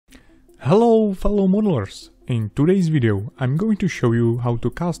Hello fellow modelers! In today's video I'm going to show you how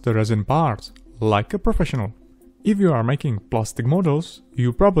to cast the resin parts like a professional. If you are making plastic models,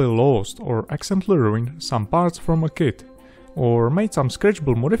 you probably lost or accidentally ruined some parts from a kit, or made some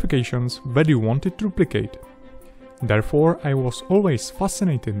scratchable modifications that you wanted to duplicate. Therefore, I was always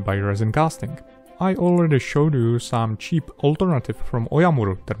fascinated by resin casting. I already showed you some cheap alternative from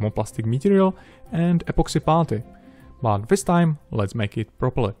Oyamuru thermoplastic material and epoxy putty, but this time let's make it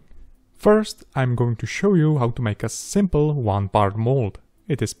properly. First, I'm going to show you how to make a simple one-part mold.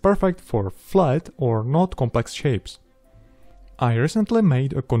 It is perfect for flat or not complex shapes. I recently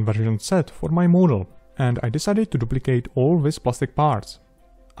made a conversion set for my model, and I decided to duplicate all these plastic parts.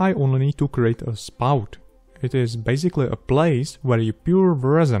 I only need to create a spout. It is basically a place where you pour the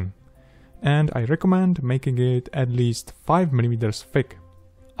resin, and I recommend making it at least 5 mm thick.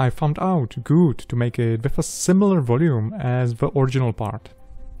 I found out good to make it with a similar volume as the original part.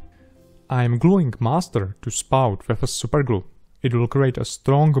 I am gluing master to spout with a superglue. It will create a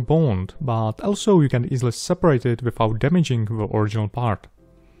strong bond, but also you can easily separate it without damaging the original part.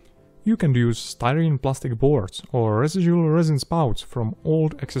 You can use styrene plastic boards or residual resin spouts from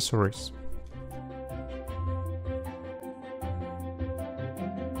old accessories.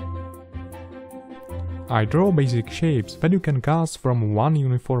 I draw basic shapes that you can cast from one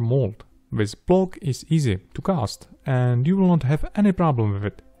uniform mold. This block is easy to cast and you will not have any problem with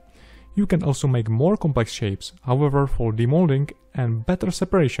it. You can also make more complex shapes, however for demolding and better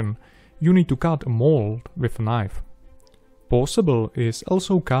separation you need to cut a mold with a knife. Possible is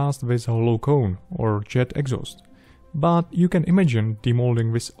also cast with hollow cone or jet exhaust, but you can imagine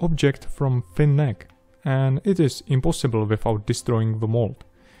demolding this object from thin neck, and it is impossible without destroying the mold.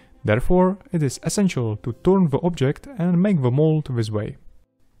 Therefore, it is essential to turn the object and make the mold this way.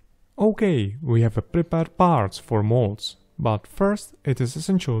 Okay, we have prepared parts for molds. But first, it is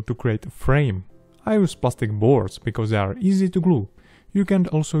essential to create a frame. I use plastic boards because they are easy to glue. You can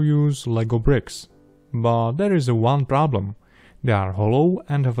also use Lego bricks. But there is one problem. They are hollow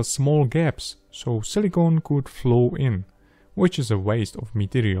and have small gaps, so silicone could flow in, which is a waste of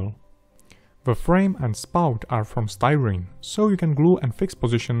material. The frame and spout are from styrene, so you can glue and fix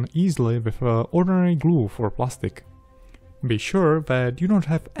position easily with ordinary glue for plastic. Be sure that you don't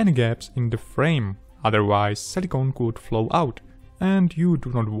have any gaps in the frame. Otherwise, silicone could flow out, and you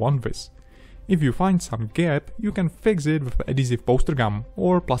do not want this. If you find some gap, you can fix it with adhesive poster gum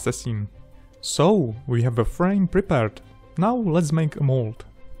or plasticine. So, we have the frame prepared. Now let's make a mold.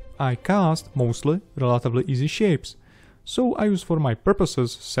 I cast mostly relatively easy shapes, so I use for my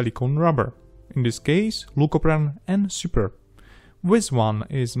purposes silicone rubber. In this case, Lukopren and Super. This one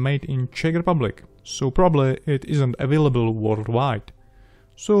is made in Czech Republic, so probably it isn't available worldwide.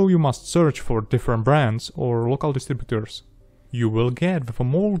 So you must search for different brands or local distributors. You will get with a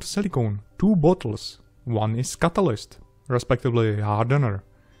mold silicone 2 bottles. One is catalyst, respectively hardener,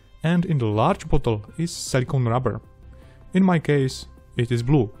 and in the large bottle is silicone rubber. In my case, it is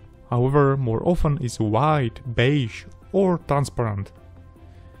blue, however more often is white, beige or transparent.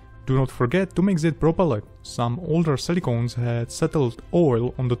 Do not forget to mix it properly. Some older silicones had settled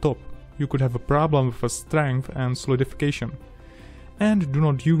oil on the top. You could have a problem with the strength and solidification. And do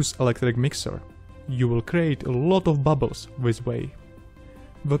not use electric mixer. You will create a lot of bubbles this way.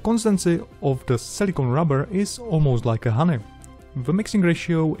 The consistency of the silicone rubber is almost like a honey. The mixing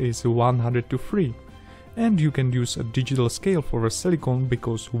ratio is 100:3, and you can use a digital scale for the silicone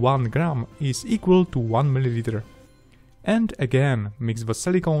because 1 gram is equal to 1 milliliter. And again, mix the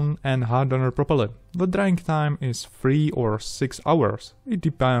silicone and hardener properly. The drying time is 3 or 6 hours, it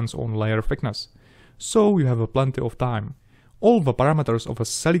depends on layer thickness, so you have plenty of time. All the parameters of a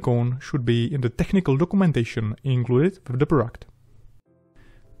silicone should be in the technical documentation included with the product.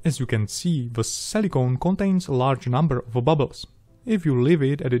 As you can see, the silicone contains a large number of bubbles. If you leave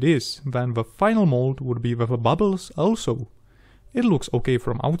it as it is, then the final mold would be with bubbles also. It looks okay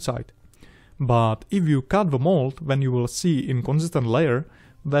from outside. But if you cut the mold, then you will see inconsistent layer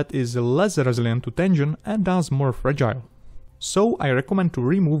that is less resilient to tension and thus more fragile. So I recommend to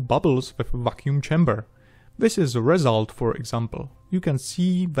remove bubbles with a vacuum chamber. This is a result, for example. You can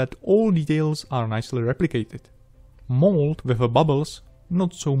see that all details are nicely replicated. Mold with the bubbles,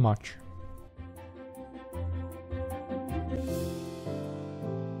 not so much.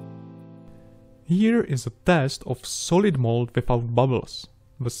 Here is a test of solid mold without bubbles.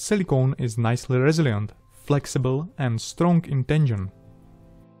 The silicone is nicely resilient, flexible and strong in tension.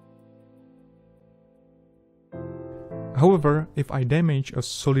 However, if I damage a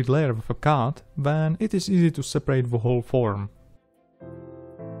solid layer with a cut, then it is easy to separate the whole form.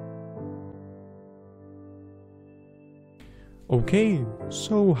 Okay,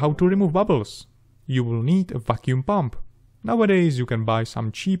 so how to remove bubbles? You will need a vacuum pump. Nowadays you can buy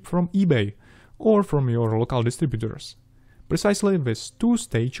some cheap from eBay or from your local distributors. Precisely this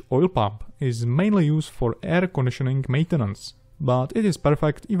two-stage oil pump is mainly used for air conditioning maintenance, but it is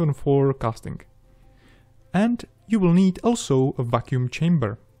perfect even for casting. And you will need also a vacuum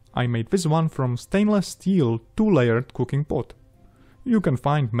chamber. I made this one from stainless steel 2-layered cooking pot. You can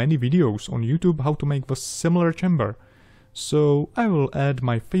find many videos on YouTube how to make the similar chamber, so I will add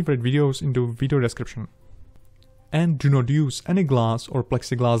my favorite videos into the video description. And do not use any glass or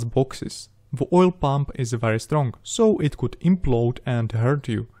plexiglass boxes. The oil pump is very strong, so it could implode and hurt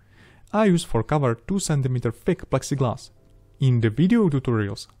you. I use for cover 2 cm thick plexiglass. In the video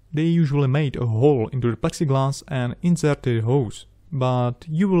tutorials, they usually made a hole into the plexiglass and inserted a hose, but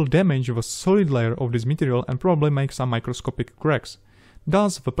you will damage the solid layer of this material and probably make some microscopic cracks.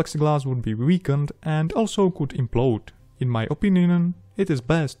 Thus, the plexiglass would be weakened and also could implode. In my opinion, it is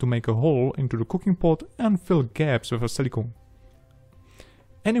best to make a hole into the cooking pot and fill gaps with a silicone.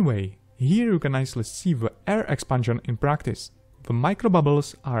 Anyway, here you can nicely see the air expansion in practice. The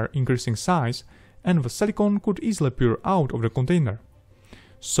microbubbles are increasing size and the silicone could easily pour out of the container.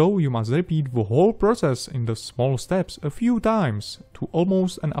 So you must repeat the whole process in the small steps a few times to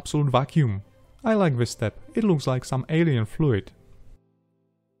almost an absolute vacuum. I like this step, it looks like some alien fluid.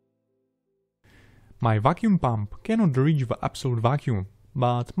 My vacuum pump cannot reach the absolute vacuum,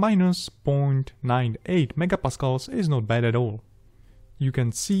 but minus 0.98 megapascals is not bad at all. You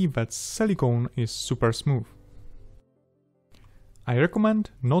can see that silicone is super smooth. I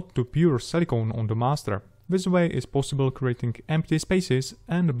recommend not to pour silicone on the master. This way is possible creating empty spaces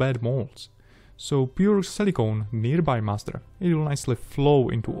and bad molds. So pour silicone nearby master, it will nicely flow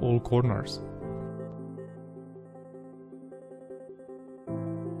into all corners.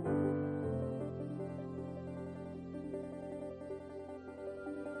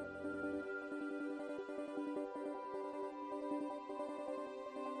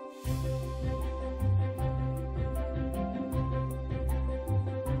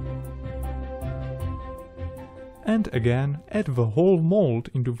 And again add the whole mold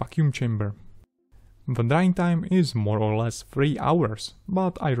into vacuum chamber. The drying time is more or less 3 hours,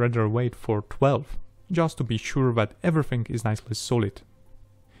 but I rather wait for 12, just to be sure that everything is nicely solid.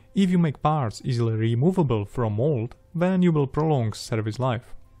 If you make parts easily removable from mold, then you will prolong service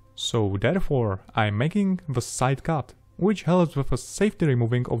life. So therefore I'm making the side cut, which helps with the safety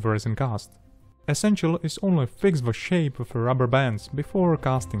removing of resin cast. Essential is only fix the shape with rubber bands before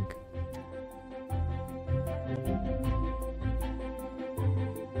casting.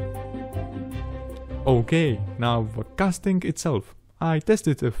 Okay, now the casting itself. I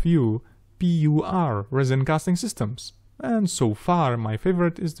tested a few PUR resin casting systems, and so far my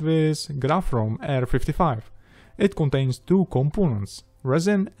favorite is this Gaform R55. It contains 2 components,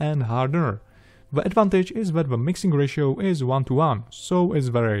 resin and hardener. The advantage is that the mixing ratio is 1:1, so it's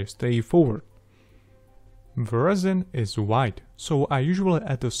very straightforward. The resin is white, so I usually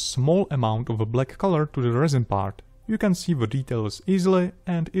add a small amount of a black color to the resin part. You can see the details easily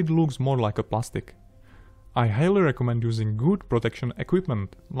and it looks more like a plastic. I highly recommend using good protection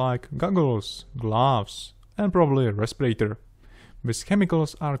equipment like goggles, gloves and probably a respirator. These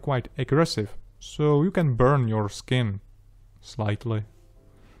chemicals are quite aggressive, so you can burn your skin slightly.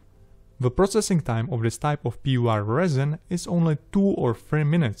 The processing time of this type of PUR resin is only 2 or 3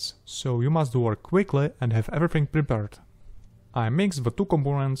 minutes, so you must work quickly and have everything prepared. I mix the 2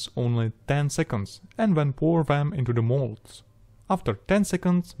 components only 10 seconds and then pour them into the molds. After 10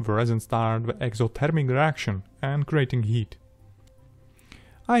 seconds, the resin starts the exothermic reaction and creating heat.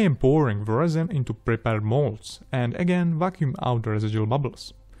 I am pouring the resin into prepared molds and again vacuum out the residual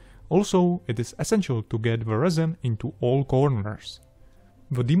bubbles. Also, it is essential to get the resin into all corners.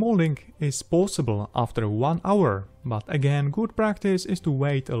 The demolding is possible after 1 hour, but again good practice is to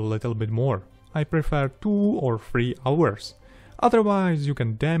wait a little bit more. I prefer 2 or 3 hours. Otherwise you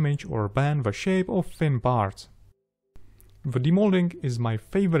can damage or bend the shape of thin parts. The demolding is my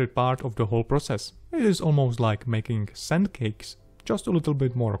favorite part of the whole process. It is almost like making sand cakes, just a little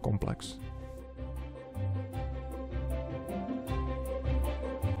bit more complex.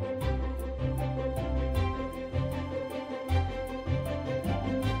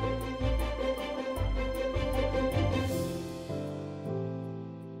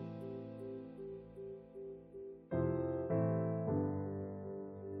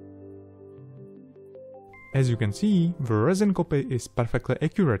 As you can see, the resin copy is perfectly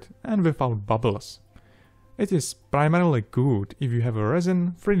accurate and without bubbles. It is primarily good if you have a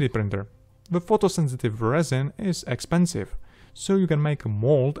resin 3D printer. The photosensitive resin is expensive, so you can make a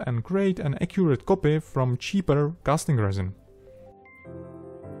mold and create an accurate copy from cheaper casting resin.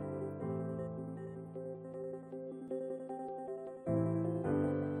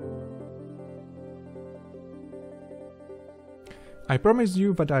 I promised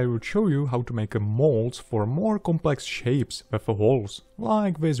you that I would show you how to make molds for more complex shapes with holes,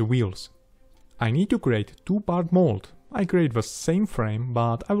 like these wheels. I need to create two-part mold. I create the same frame,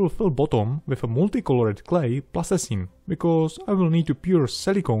 but I will fill bottom with a multicolored clay plus resin, because I will need to PUR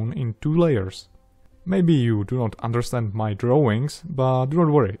silicone in 2 layers. Maybe you do not understand my drawings, but do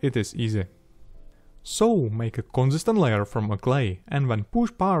not worry, it is easy. So make a consistent layer from a clay and then push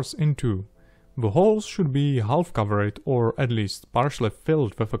parts into. The holes should be half covered or at least partially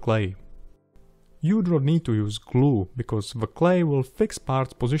filled with a clay. You do not need to use glue, because the clay will fix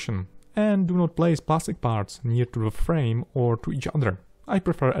parts' position, and do not place plastic parts near to the frame or to each other. I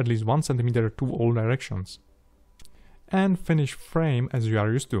prefer at least 1 cm to all directions. And finish frame as you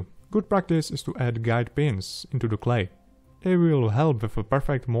are used to. Good practice is to add guide pins into the clay. They will help with a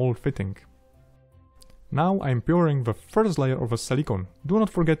perfect mold fitting. Now I am pouring the first layer of the silicone. Do not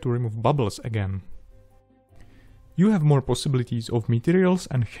forget to remove bubbles again. You have more possibilities of materials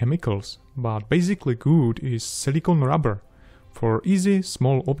and chemicals, but basically good is silicone rubber for easy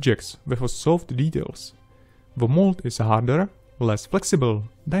small objects with soft details. The mold is harder, less flexible,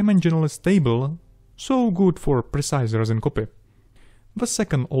 dimensionally stable, so good for precise resin copy. The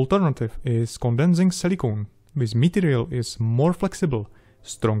second alternative is condensing silicone. This material is more flexible,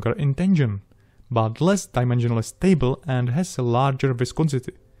 stronger in tension, but less dimensionally stable and has a larger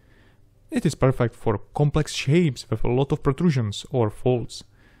viscosity. It is perfect for complex shapes with a lot of protrusions or folds,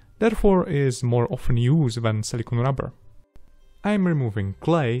 therefore is more often used than silicone rubber. I am removing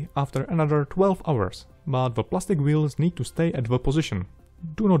clay after another 12 hours, but the plastic wheels need to stay at the position.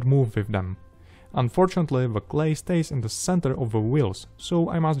 Do not move with them. Unfortunately, the clay stays in the center of the wheels, so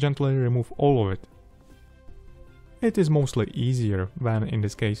I must gently remove all of it. It is mostly easier than in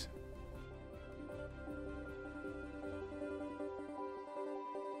this case.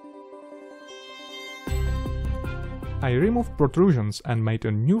 I removed protrusions and made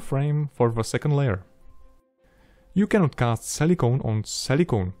a new frame for the second layer. You cannot cast silicone on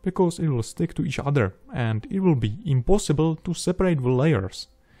silicone, because it will stick to each other and it will be impossible to separate the layers.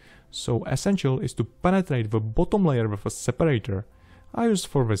 So essential is to penetrate the bottom layer with a separator. I use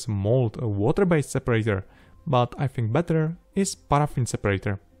for this mold a water-based separator, but I think better is paraffin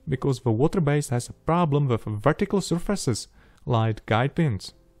separator, because the water-based has a problem with vertical surfaces, like guide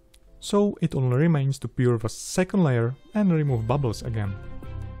pins. So it only remains to PUR the second layer and remove bubbles again.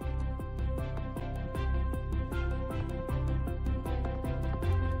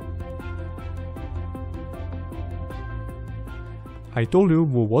 I told you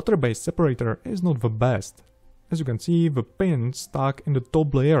the water-based separator is not the best. As you can see, the pin stuck in the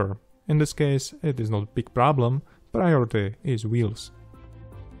top layer. In this case, it is not a big problem, priority is wheels.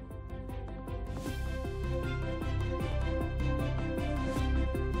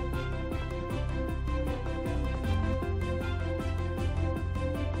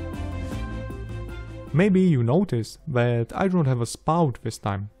 Maybe you noticed that I do not have a spout this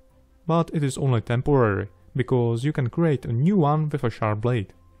time, but it is only temporary, because you can create a new one with a sharp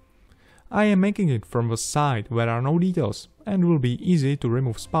blade. I am making it from the side where are no details, and will be easy to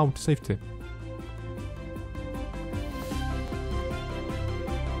remove spout safety.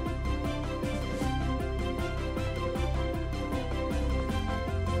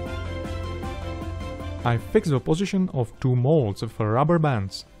 I fixed the position of 2 molds with rubber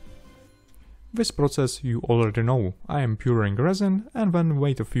bands. This process you already know. I am PURing resin and then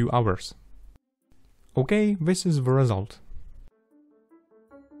wait a few hours. Okay, this is the result.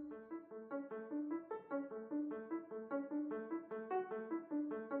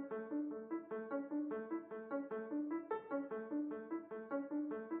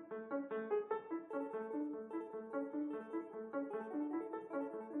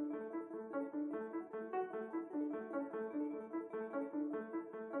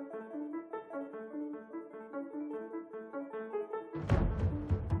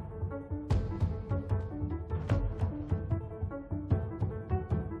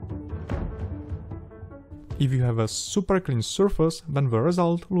 If you have a super clean surface, then the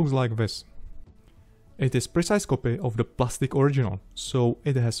result looks like this. It is precise copy of the plastic original, so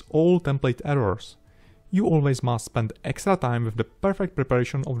it has all template errors. You always must spend extra time with the perfect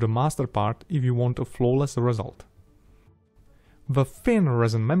preparation of the master part if you want a flawless result. The thin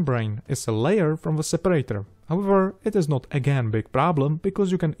resin membrane is a layer from the separator. However, it is not again a big problem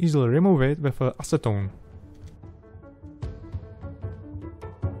because you can easily remove it with acetone.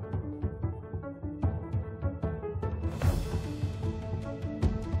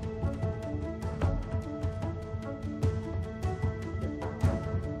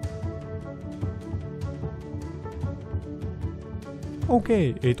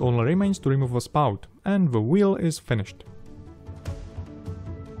 Okay, it only remains to remove the spout, and the wheel is finished.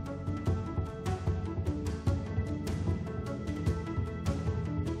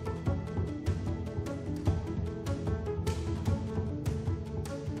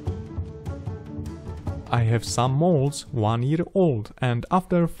 I have some molds 1 year old, and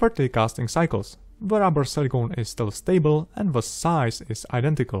after 30 casting cycles, the rubber silicone is still stable and the size is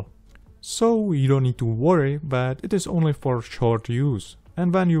identical. So you don't need to worry that it is only for short use,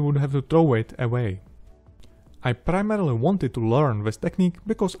 and then you would have to throw it away. I primarily wanted to learn this technique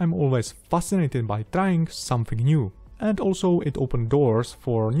because I'm always fascinated by trying something new, and also it opened doors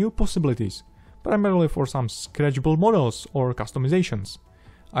for new possibilities, primarily for some scratchable models or customizations.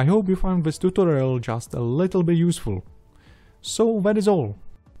 I hope you found this tutorial just a little bit useful. So that is all.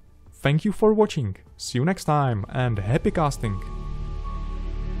 Thank you for watching, see you next time and happy casting!